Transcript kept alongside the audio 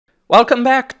Welcome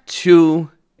back to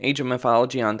Age of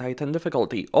Mythology on Titan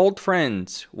difficulty. Old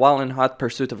friends. While in hot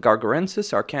pursuit of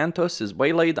Gargarensis, Arkantos is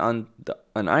waylaid on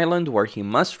an island where he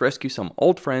must rescue some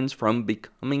old friends from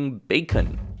becoming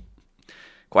bacon.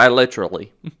 Quite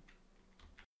literally.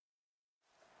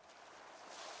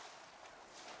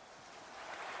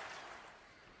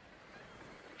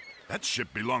 That ship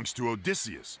belongs to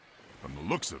Odysseus. From the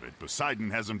looks of it,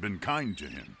 Poseidon hasn't been kind to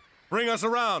him. Bring us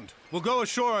around. We'll go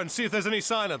ashore and see if there's any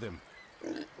sign of him.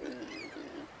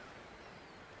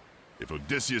 If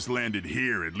Odysseus landed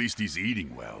here, at least he's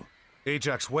eating well.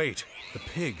 Ajax, wait. The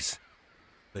pigs.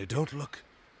 They don't look...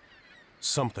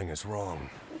 Something is wrong.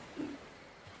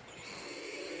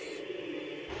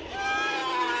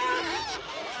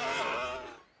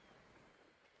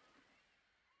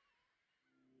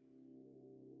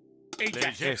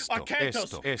 Ajax!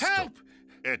 Arkantos! Help!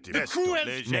 The crew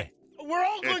has... We're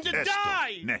all going to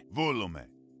die! You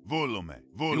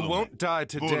won't die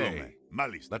today.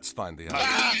 Let's find the other.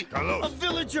 A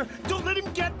villager! Don't let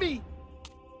him get me!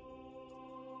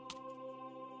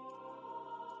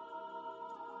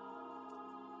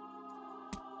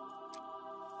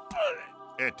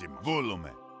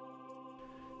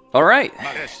 Alright,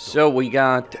 so we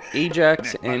got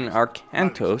Ajax and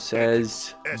Arkantos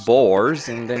as boars,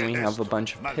 and then we have a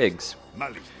bunch of pigs.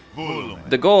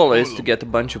 The goal is to get a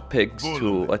bunch of pigs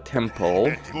to a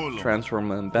temple, transform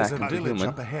them back into human.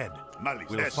 Up ahead.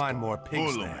 We'll find more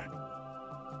pigs there.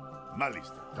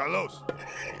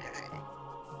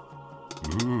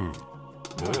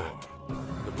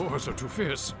 The boars are too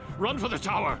fierce. Run for the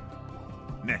tower!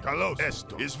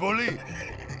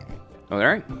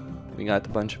 Alright, we got a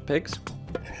bunch of pigs.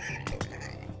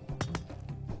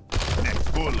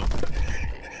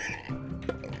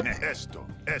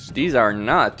 These are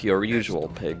not your usual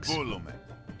pigs.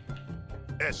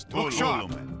 Look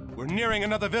sharp! We're nearing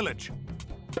another village.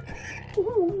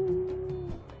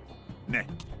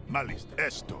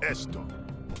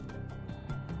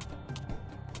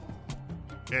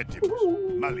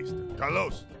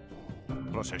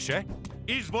 Proseche?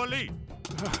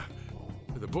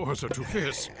 The boars are too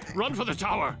fierce. Run for the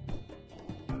tower!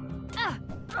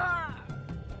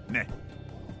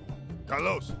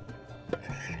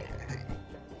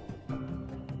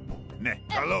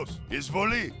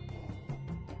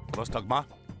 Prostagma?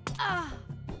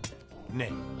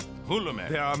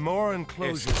 There are more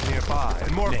enclosures nearby,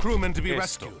 and more crewmen to be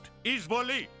rescued.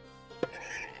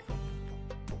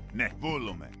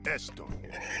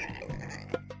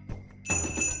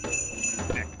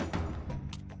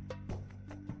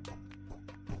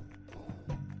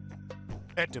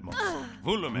 Etimos,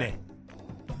 volume.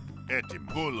 Etim,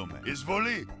 volume,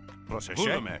 izvoli.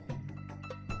 Proseche?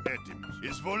 Etimos,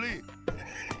 izvoli.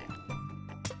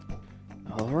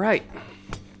 Alright.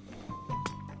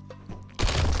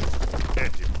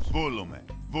 Etimos, volume,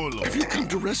 volume. Have you come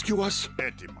to rescue us?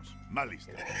 Etimos,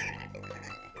 malista.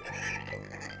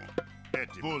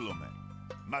 Etim, volume.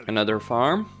 Another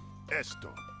farm.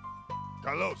 Esto.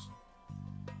 Kalos.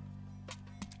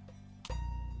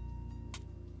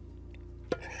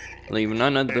 Leave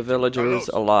none of the villagers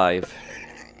alive.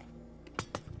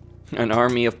 An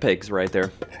army of pigs right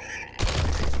there.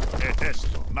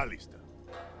 Esto, malista.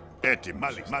 Etim,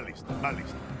 malista, malista.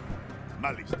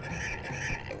 Malista.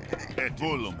 Et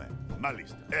volume,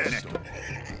 malista. Esto.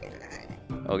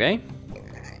 Okay.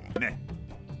 Ne,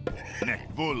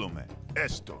 volume.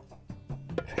 Esto.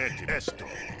 Et esto.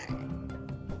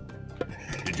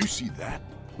 Did you see that?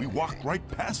 We walked right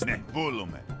past Ne, them.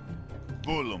 volume.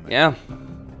 Volume. Yeah.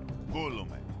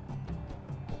 Volume.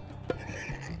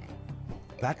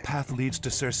 That path leads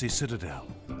to Circe's citadel.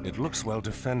 It looks well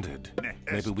defended.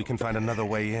 Maybe we can find another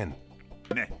way in.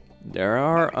 Ne, There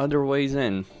are other ways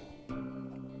in.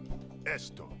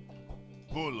 esto.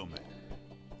 Volume.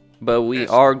 But we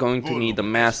are going to need a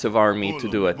massive army to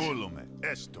do it. Volume.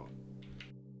 Esto.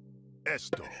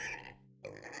 Esto.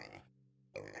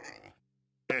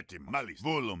 Etim, malis.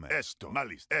 Volume. Esto.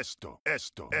 Malis. Esto.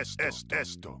 Esto.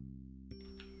 Esto.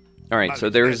 Alright, so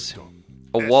there's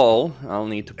a wall I'll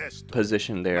need to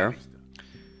position there.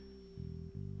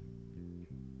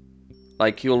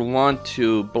 Like, you'll want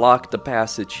to block the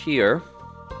passage here.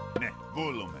 Ne,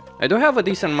 volume. I do have a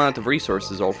decent amount of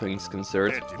resources, all things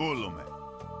considered. Etim, volume.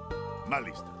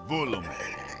 Malis. Volume.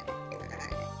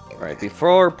 Alright,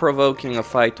 before provoking a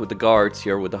fight with the guards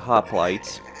here with the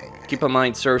hoplites, keep in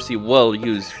mind Circe will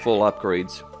use full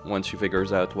upgrades once she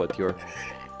figures out what you're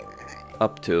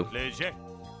up to. Léger.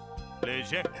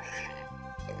 Léger.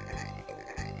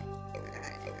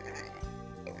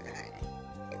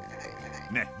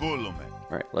 Ne, volume.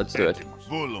 Alright, let's do it.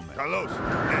 Volume. Kalos.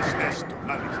 Esto.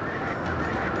 Malis.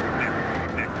 Ne.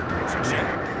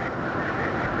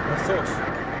 Ορθός.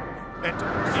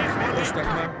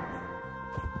 Πρόσταγμα.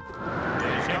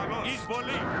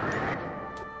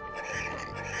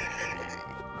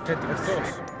 Έτοιμος.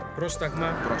 Ορθός. Πρόσταγμα.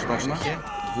 Πρόσταγμα.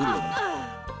 Βούλομαι.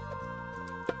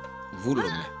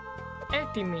 Βούλομαι.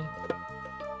 Έτοιμη.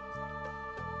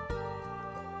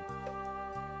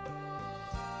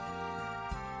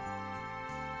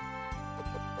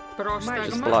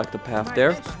 Just block the path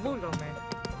there.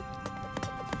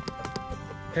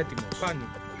 Έτοιμος. Πάνι.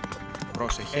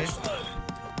 Πρόσεχε.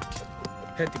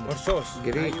 Έτοιμος. Ορθός.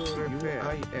 Crix.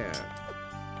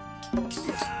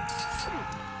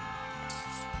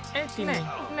 Έτοιμη.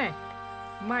 Ναι.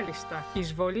 Μάλιστα.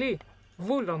 Εισβολή.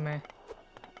 Βούλομαι.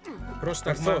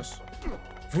 Πρόσταγμα. Ορθός.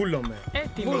 Βούλομαι.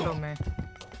 Έτοιμη. Βούλομαι.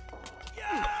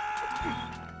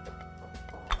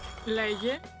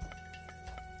 Λέγε.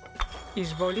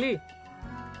 Εισβολή.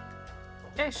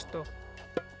 Έστω.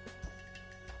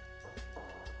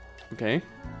 Okay.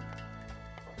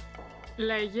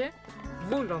 Λέγε.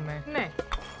 Βούλομαι. Ναι.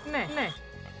 Ναι. Ναι.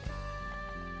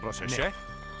 Πρόσεχε.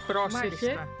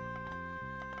 Πρόσεχε.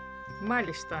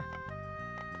 Μάλιστα.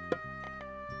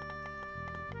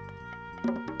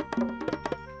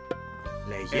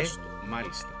 Λέγε.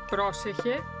 Μάλιστα.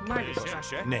 Πρόσεχε. Μάλιστα.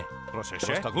 Ναι.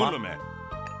 Πρόσεχε. Βούλομαι.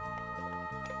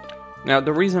 Now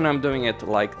the reason I'm doing it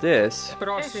like this.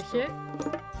 Πρόσεχε.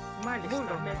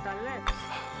 Μάλιστα. Μεταλλεύς.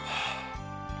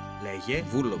 Λέγε.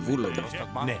 Βούλομαι.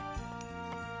 Ναι.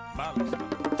 Μάλιστα.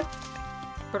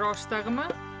 Πρόσταγμα.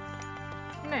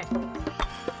 Ναι.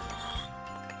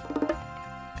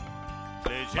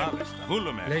 Μάλιστα.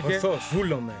 Βούλομαι. Λέγε. Ορθός.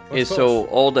 Βούλομαι. Is so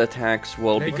all the attacks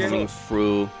will be coming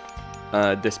through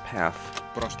this path.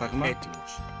 Πρόσταγμα.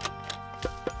 Έτοιμος.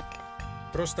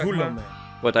 Πρόσταγμα. Βούλομαι.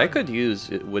 What I could use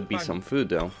it would be some food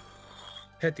though.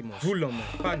 Έτοιμος. Βούλομαι.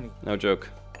 Πάνι. No joke.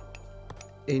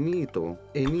 Ενίτο.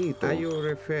 Ενίτο.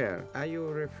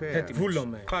 Έτοιμος.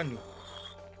 Βούλομαι. Πάνι.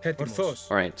 Έτοιμος. Ορθός.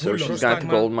 Alright, so she's got the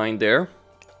gold mine there.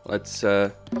 Let's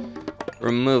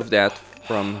remove that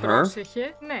from her.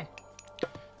 Πρόσεχε. Ναι.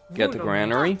 Get the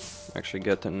granary. Actually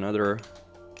get another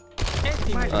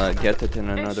get it in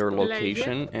another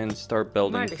location and start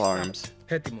building farms.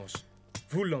 Έτοιμος.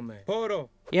 Βούλομαι. Πόρο.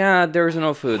 Yeah, there's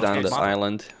no food on this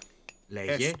island.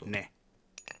 Λέγε. Ναι.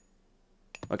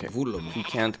 Okay, Βούλομαι. he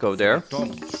can't go there.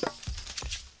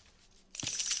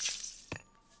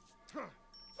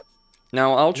 Now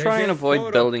I'll try and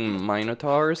avoid building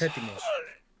minotaurs. Έτοιμος.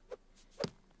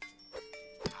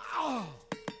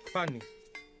 Πάνι.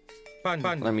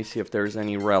 Πάνι. Let me see if there's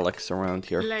any relics around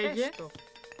here. Λέγε.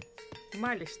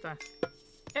 Μάλιστα.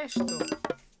 Έστω.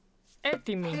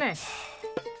 Έτοιμη. Ναι.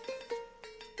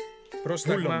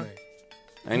 Πρόσταγμα.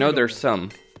 I know there's some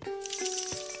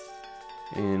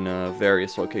in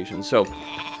various locations. So,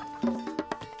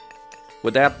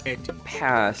 would that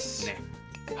pass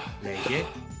Λέγε.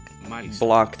 Μάλιστα.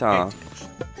 blocked off?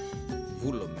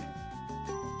 Βούλομαι.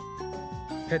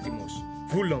 Έτοιμος.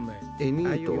 Βούλομαι.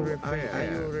 Ενίτο.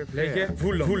 Λέγε.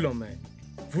 Βούλομαι.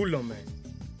 Βούλομαι.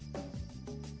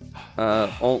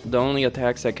 The only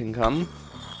attacks that can come.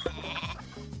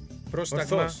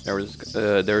 Πρόσταγμα.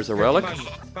 There's a relic.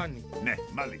 Πάνι. Ναι,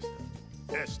 μάλιστα.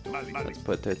 Let's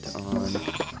put it on.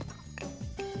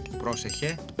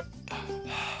 Πρόσεχε.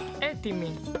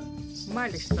 Έτοιμη.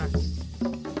 Μάλιστα.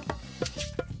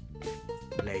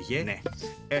 Λέγε. Ναι.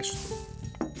 Έστω.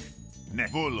 Ναι,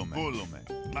 βούλομαι.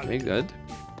 Okay, good.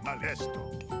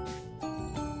 Έστω.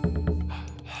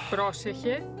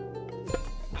 Πρόσεχε.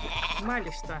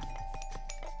 Μάλιστα.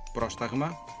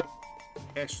 Πρόσταγμα.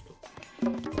 Έστω.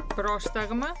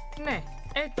 Πρόσταγμα. Ναι.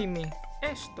 Έτοιμη.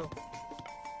 Έστω.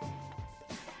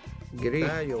 Γκρι.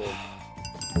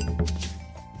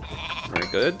 Very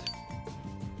good.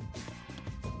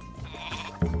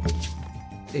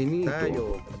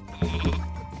 Ενίτο.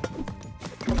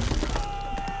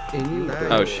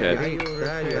 Oh shit.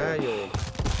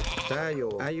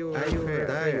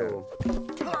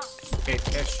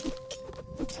 Έστω.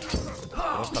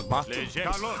 Πρόσταγμα.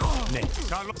 Καλό. Ναι.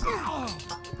 Καλό.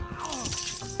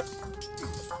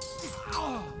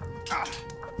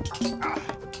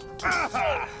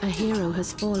 A hero has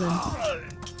fallen.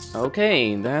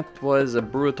 Okay, that was a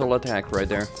brutal attack right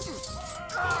there.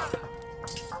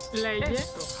 Λέγε.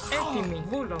 Έτοιμη.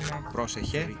 Βούλομαι.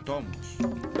 Πρόσεχε. Ρητόμος.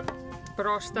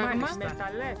 Πρόσταγμα.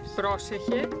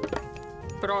 Πρόσεχε.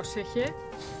 Πρόσεχε.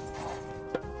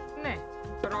 Ναι.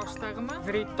 Πρόσταγμα.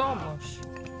 Βρυτόμος.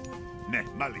 Ναι,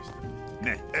 μάλιστα.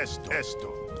 Ναι, έστω.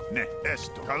 Ναι,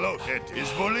 έστω. Καλό, έτοιμο.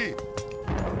 Εισβολή.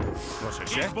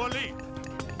 Πρόσεχε. Εισβολή.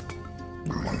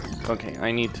 Okay,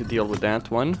 I need to deal with that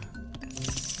one.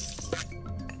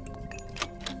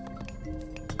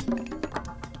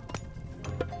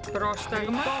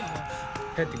 Πρόσταγμα.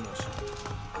 Έτοιμος.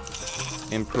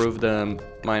 Improve the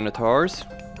Minotaurs.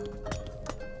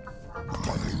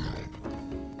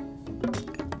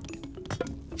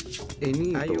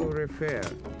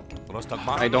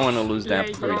 I don't want to lose that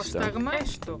priest though. Πρόσταγμα.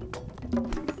 Έστω.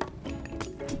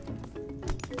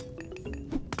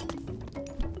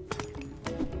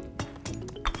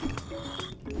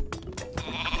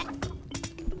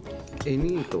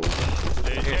 Enito.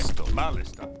 Esto,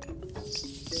 μάλιστα.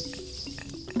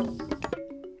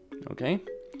 Okay.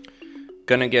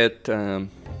 Gonna get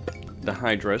the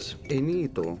Hydras.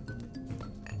 Enito.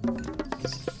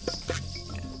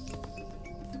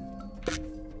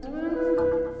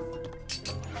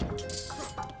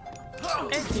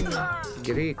 Έτοιμη.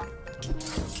 Greek.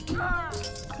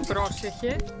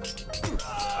 Πρόσεχε.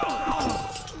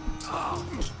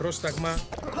 Πρόσταγμα.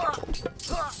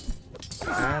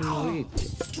 Anuit.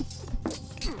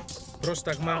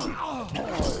 Πρόσταγμα.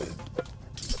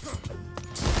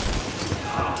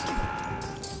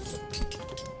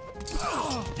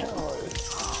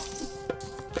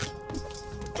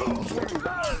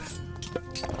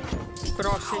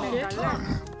 Πρόσεχε.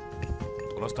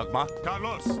 Πρόσταγμα.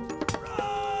 Καλώς.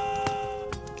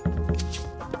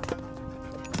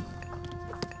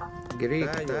 Greek.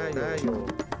 Tayo.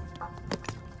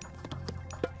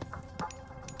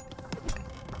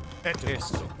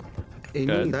 Έστω.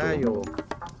 Enito.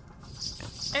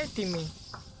 Έτοιμη.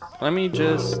 Let me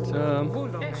just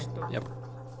Βούλομαι. Έστω. yep.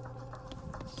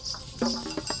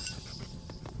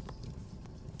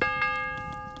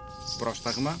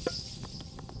 Πρόσταγμα.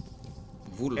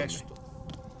 Βούλομαι. Έστω.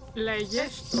 Λέγε.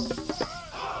 Έστω.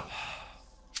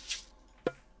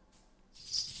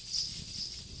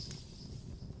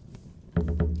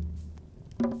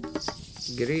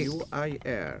 Greek.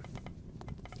 UIR.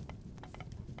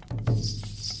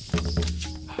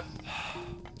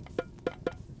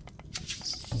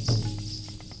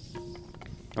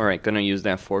 Alright, gonna use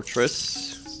that fortress.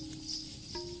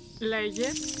 Λέγε.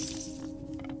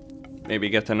 Maybe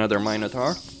get another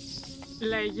Minotaur.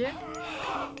 Λέγε.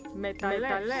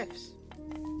 Μεταλλεύς.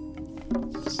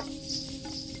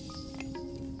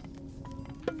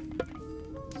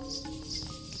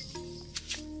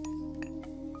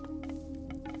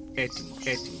 Έτοιμος.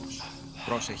 Έτοιμος.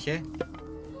 Πρόσεχε.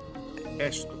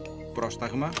 Έστω.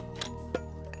 Πρόσταγμα.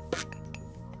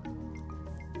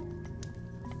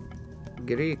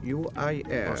 Greek.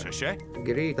 UIR. Πρόσεχε.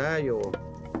 Greek. Tayo.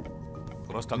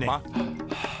 Πρόσταγμα.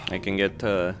 I can get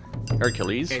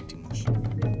Hercules. Έτοιμος.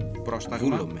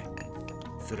 Πρόσταγμα. Βούλομαι.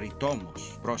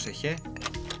 Θρητόμος. Πρόσεχε.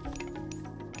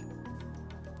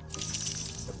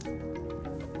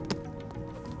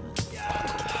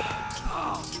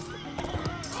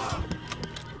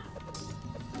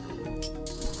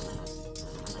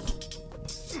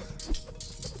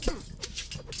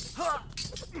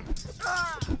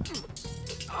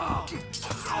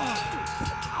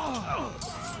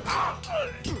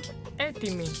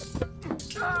 Έτοιμη.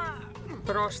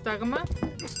 Πρόσταγμα.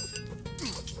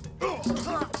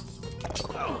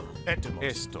 Έτοιμος.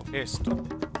 Έστω.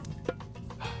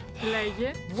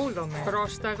 Λέγε. Βούλομαι.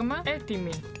 Πρόσταγμα.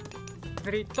 Έτοιμη.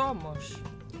 Βρυτόμος.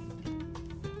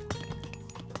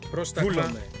 Πρόσταγμα.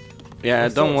 Βούλομαι. Yeah, I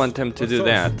don't want him to do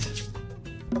that.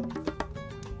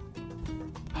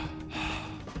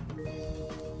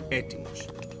 Έτοιμος.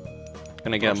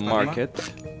 Gonna get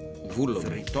market.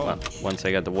 Βούλομαι. Well, once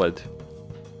I get the wood.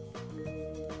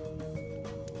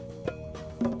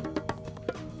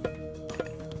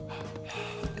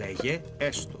 Λέγε.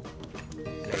 Έστω.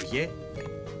 Λέγε.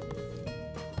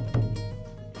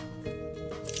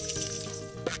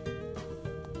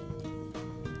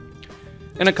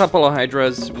 And a couple of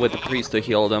Hydras with the priest to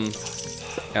heal them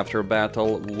after a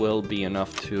battle will be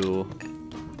enough to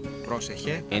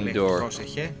Πρόσεχε. endure.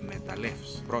 Πρόσεχε.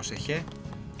 Μεταλλεύς. Πρόσεχε.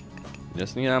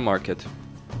 Just need that market.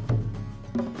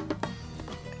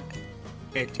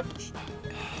 Έτοιμος.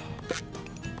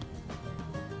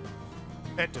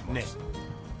 Έτοιμος. Ναι.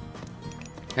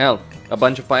 Hell, a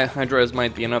bunch of Hydras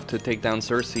might be enough to take down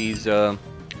Circe's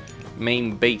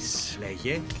main base.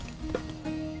 Λέγε.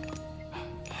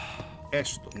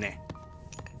 Έστω. Ναι.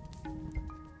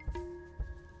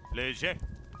 Λέγε.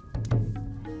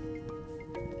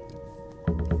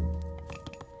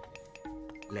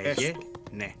 Λέγε.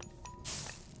 Ναι.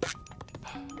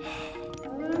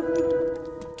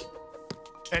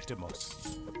 Έτοιμος.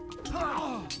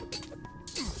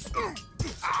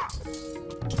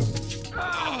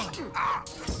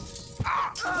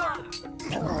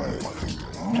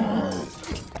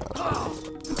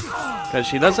 Because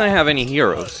she doesn't have any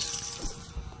heroes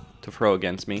to throw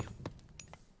against me.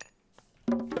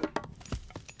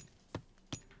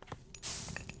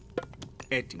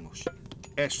 Έτοιμος.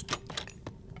 Έστω.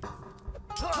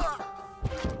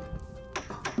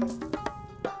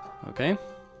 Okay.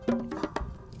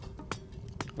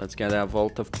 Let's get a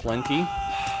vault of plenty.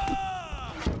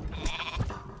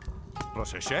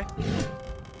 Πρόσεχε.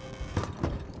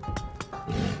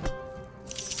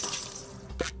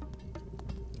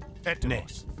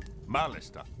 Έτοιμος.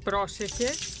 Μάλιστα. Πρόσεχε.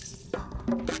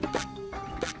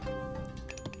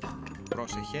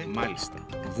 Πρόσεχε. Μάλιστα.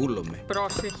 Βούλομαι.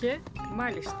 Πρόσεχε.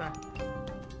 Μάλιστα.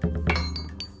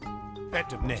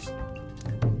 Έτοιμος.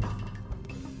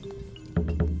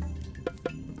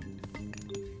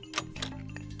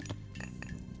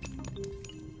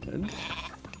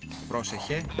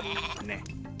 Πρόσεχε. Ναι.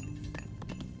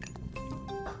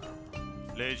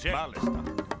 Λέγε. Μάλιστα.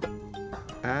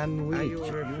 Αν βι,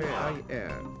 I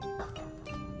air.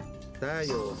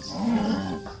 Tayo.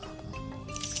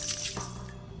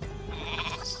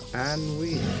 Αν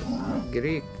βι,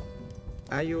 Greek.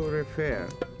 I refer.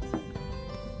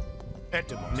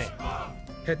 Έτοιμος. Ναι.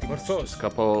 Έτοιμος. A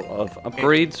couple of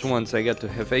upgrades once I get to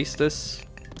Hephaestus.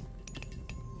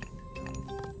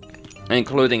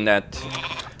 Including that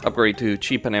upgrade to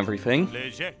cheapen everything.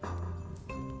 Λέγε.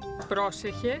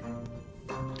 Πρόσεχε.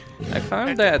 I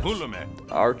found that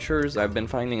archers, I've been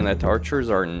finding that archers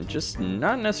are just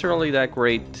not necessarily that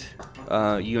great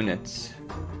units,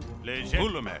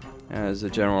 as a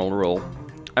general rule.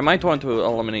 I might want to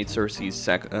eliminate Circe's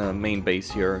main base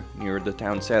here near the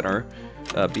town center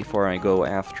before I go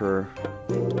after...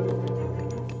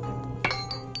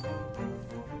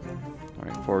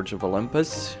 Alright, Forge of Olympus.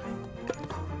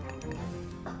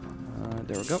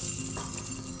 There we go.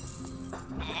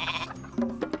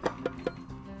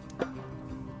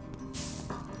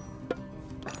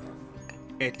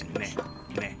 Έτοιμο. Ναι,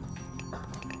 ναι.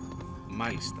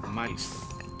 Μάλιστα, μάλιστα.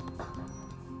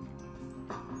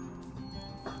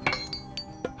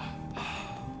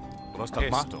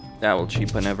 That will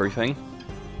cheapen everything.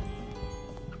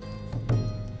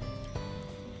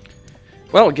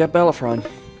 Well, get Bellerophon.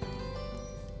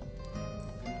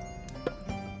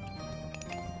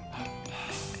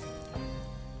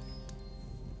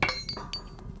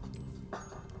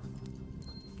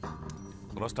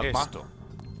 Esto.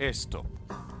 Esto.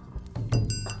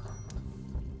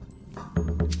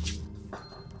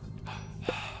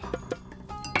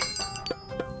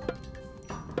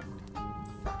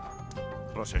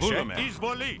 Πρόσεχε.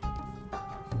 Εισβολή.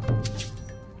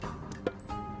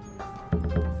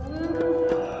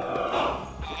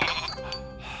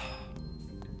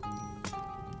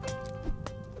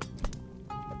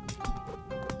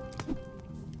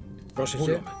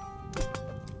 Πρόσεχε.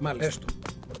 Μάλιστα. Έστω.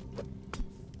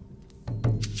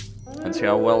 Let's see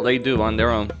how well they do on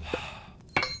their own.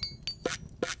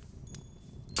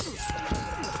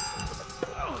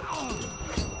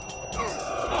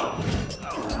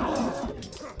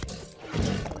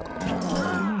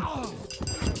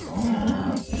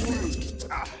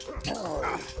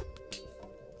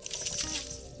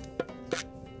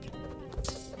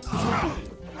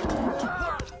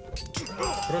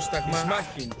 Πρόσταγμα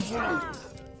μάχη.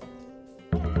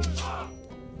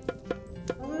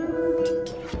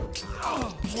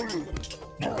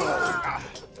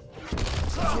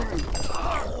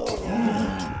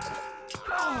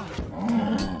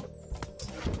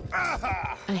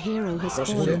 A hero has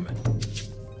fallen.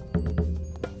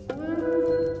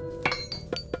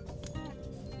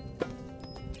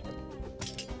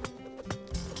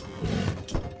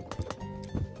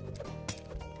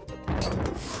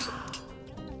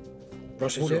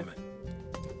 Πρόσεχε.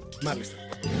 Μάλιστα.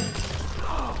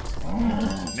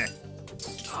 Ναι.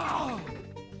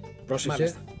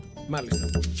 Πρόσεχε. Μάλιστα.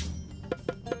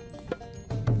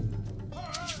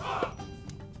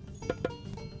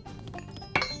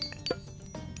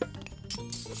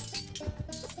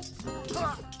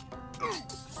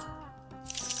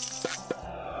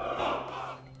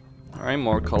 Alright,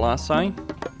 more Colossi.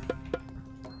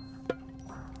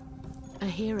 A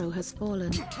hero has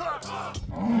fallen.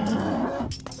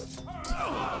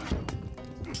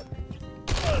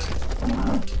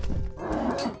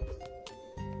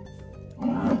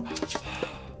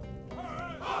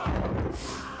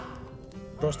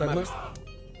 Πρόσταγμα.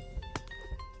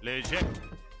 Λέγε.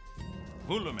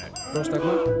 Βούλουμε.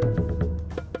 Πρόσταγμα.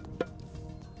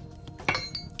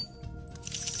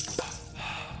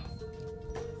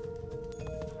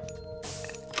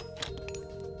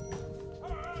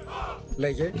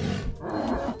 Λέγε.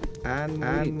 Αν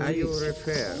you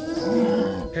refer.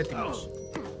 Έτοιμος.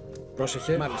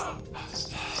 Πρόσεχε. Μάλιστα.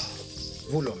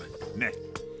 Βούλομαι. Ναι.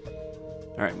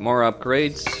 Alright, more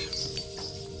upgrades.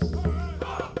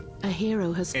 A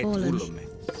hero has fallen. Βούλομαι.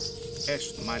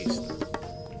 Έστω, μάλιστα.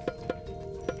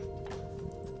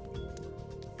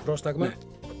 Πρόσταγμα. Ναι.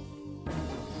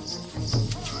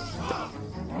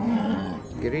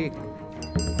 Greek.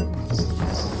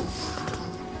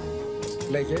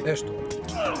 Λέγε έστω.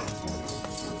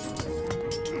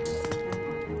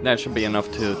 That should be enough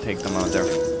to take them out there.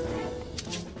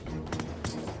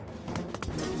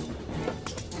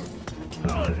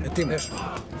 Ετοίμος.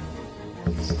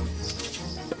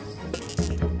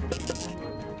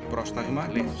 Πρόσταγμα,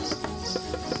 λες.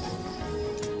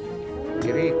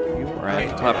 Greek. We're at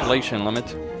the population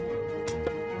limit.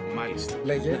 Μάλιστα.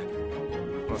 Λέγε.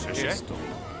 Πρόσεχε.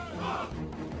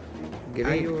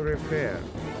 Greek. You refer.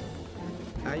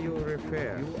 You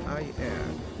refer. I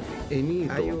am.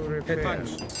 Ενίδω. You refer. Επάνω.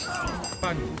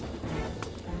 Πάνω.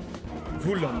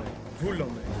 Βούλομαι.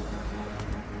 Βούλομαι.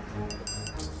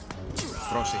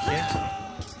 Πρόσεχε.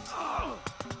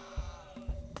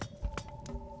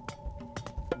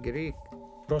 Greek.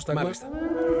 Πρόσταγμα.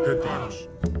 Επάνω.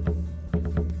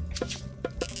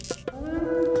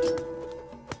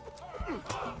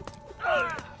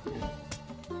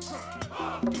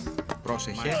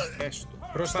 Πρόσεχε. Έστω.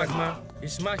 Πρόσταγμα.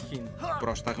 Ισμάχιν.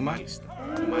 Πρόσταγμα. Μάλιστα.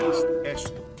 Μάλιστα.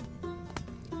 Έστω.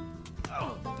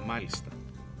 Μάλιστα.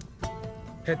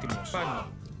 Έτοιμος. Πάνω.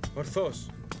 Ορθός.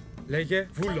 Λέγε.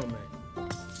 Βούλομαι.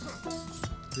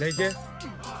 Λέγε.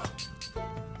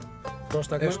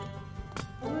 Πρόσταγμα. Έστω.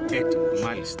 Έτοιμο.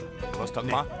 Μάλιστα.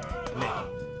 Πρόσταγμα. Ναι.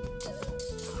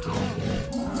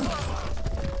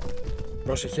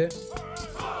 Πρόσεχε.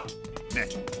 Ναι.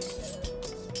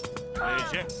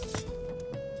 Λέγε.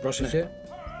 Πρόσεχε.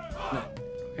 Ναι.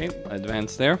 Okay,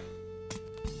 advance there.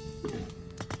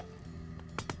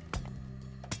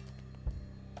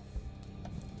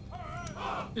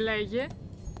 Λέγε.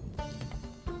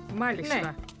 Μάλιστα.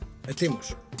 Ναι.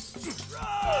 Ετοίμος.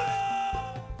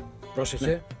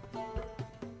 Πρόσεχε.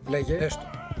 Λέγε. Έστω.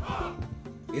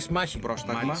 Ισμάχιν.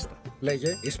 Πρόσταγμα. Μάλιστα.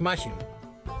 Λέγε. Ισμάχιν.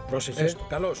 Πρόσεχε. Έστω.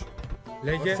 Καλώς.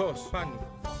 Λέγε. Ορθός. Πάνω.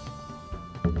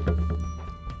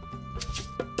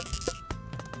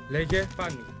 Λέγε.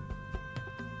 Πάνω.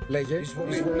 Λέγε.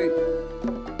 Εισβολή.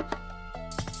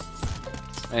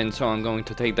 And so I'm going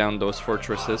to take down those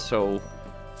fortresses, so...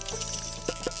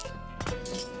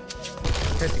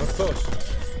 Ορθός.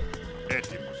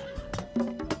 Έτοιμος.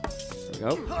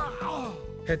 There we go.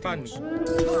 Έτοιμος.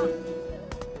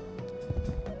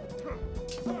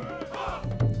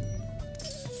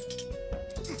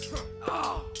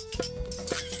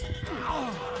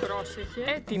 Πρόσεχε.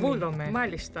 Έτοιμη. Βούλομαι.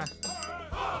 Μάλιστα.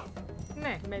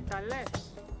 Ναι, με τα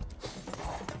λες.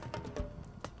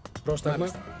 Πρόσταγμα.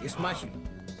 Ισμάχιν.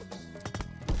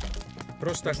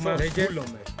 Πρόσταγμα. Λέγε.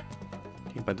 Βούλομαι.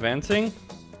 Keep advancing.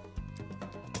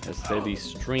 A steady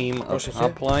stream of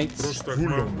hoplites.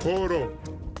 Πρόσταγμα. Όρο.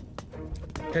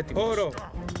 Έτοιμος. Όρο.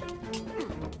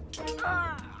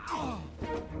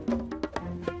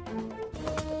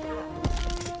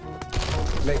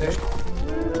 Λέγε.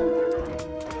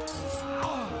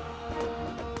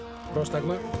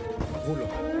 Πρόσταγμα. Βούλομαι.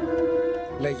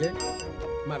 Λέγε.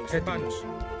 Μάλιστα. Έτοιμος.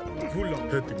 Βούλομαι.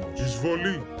 Έτοιμος.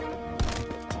 Εισβολή.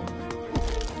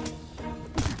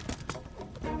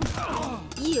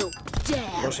 You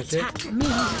dare Πρόσεχε. attack me.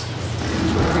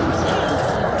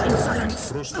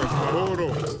 Πρόσταγμα.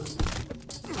 Όρο.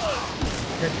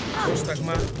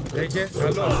 Πρόσταγμα. Λέγε.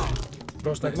 Καλώς.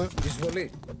 Πρόσταγμα.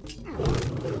 Εισβολή.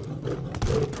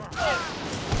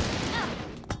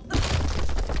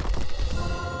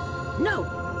 No,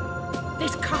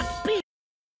 this can't be.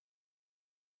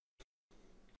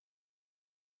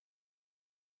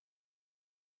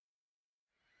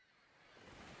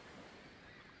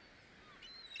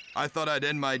 I thought I'd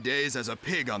end my days as a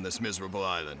pig on this miserable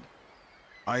island.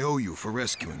 I owe you for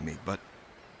rescuing me, but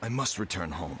I must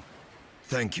return home.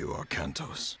 Thank you,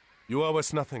 Arkantos. You owe us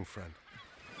nothing, friend.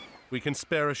 We can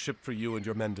spare a ship for you and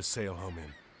your men to sail home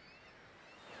in.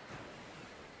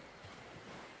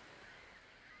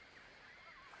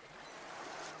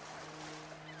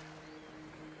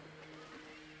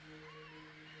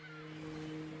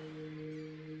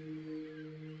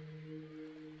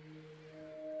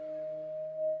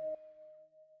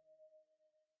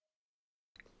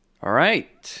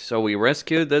 Alright, so we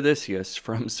rescued Odysseus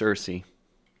from Circe.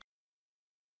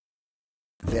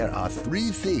 There are 3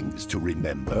 things to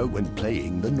remember when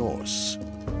playing the Norse.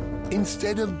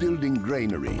 Instead of building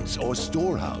granaries or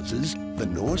storehouses, the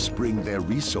Norse bring their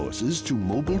resources to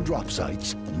mobile drop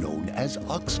sites known as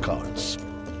ox carts.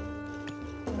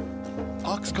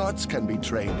 Ox carts can be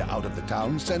trained out of the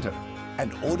town center and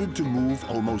ordered to move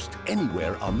almost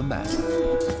anywhere on the map.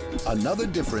 Another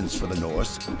difference for the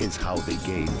Norse is how they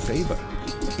gain favor.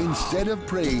 Instead of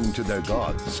praying to their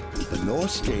gods, the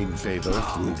Norse gain favor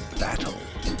through battle.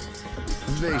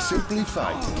 They simply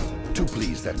fight to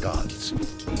please their gods.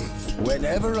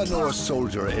 Whenever a Norse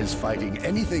soldier is fighting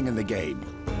anything in the game,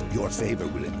 your favor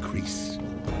will increase.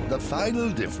 The final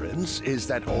difference is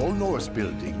that all Norse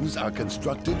buildings are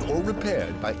constructed or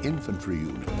repaired by infantry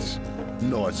units.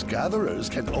 Norse gatherers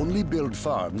can only build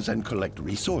farms and collect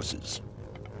resources.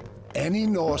 Any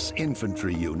Norse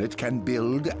infantry unit can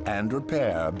build and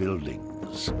repair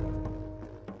buildings.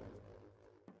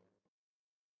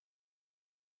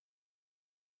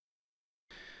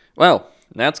 Well,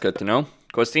 that's good to know.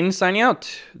 Costin is signing out.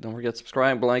 Don't forget to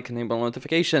subscribe, like, enable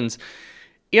notifications.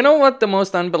 You know what the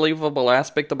most unbelievable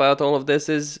aspect about all of this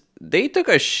is? They took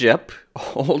a ship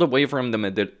all the way from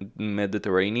the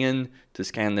Mediterranean to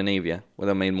Scandinavia. Would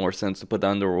have made more sense to put the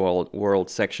underworld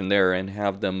section there and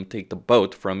have them take the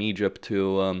boat from Egypt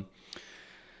to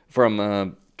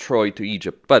from Troy to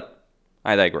Egypt. But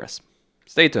I digress.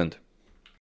 Stay tuned.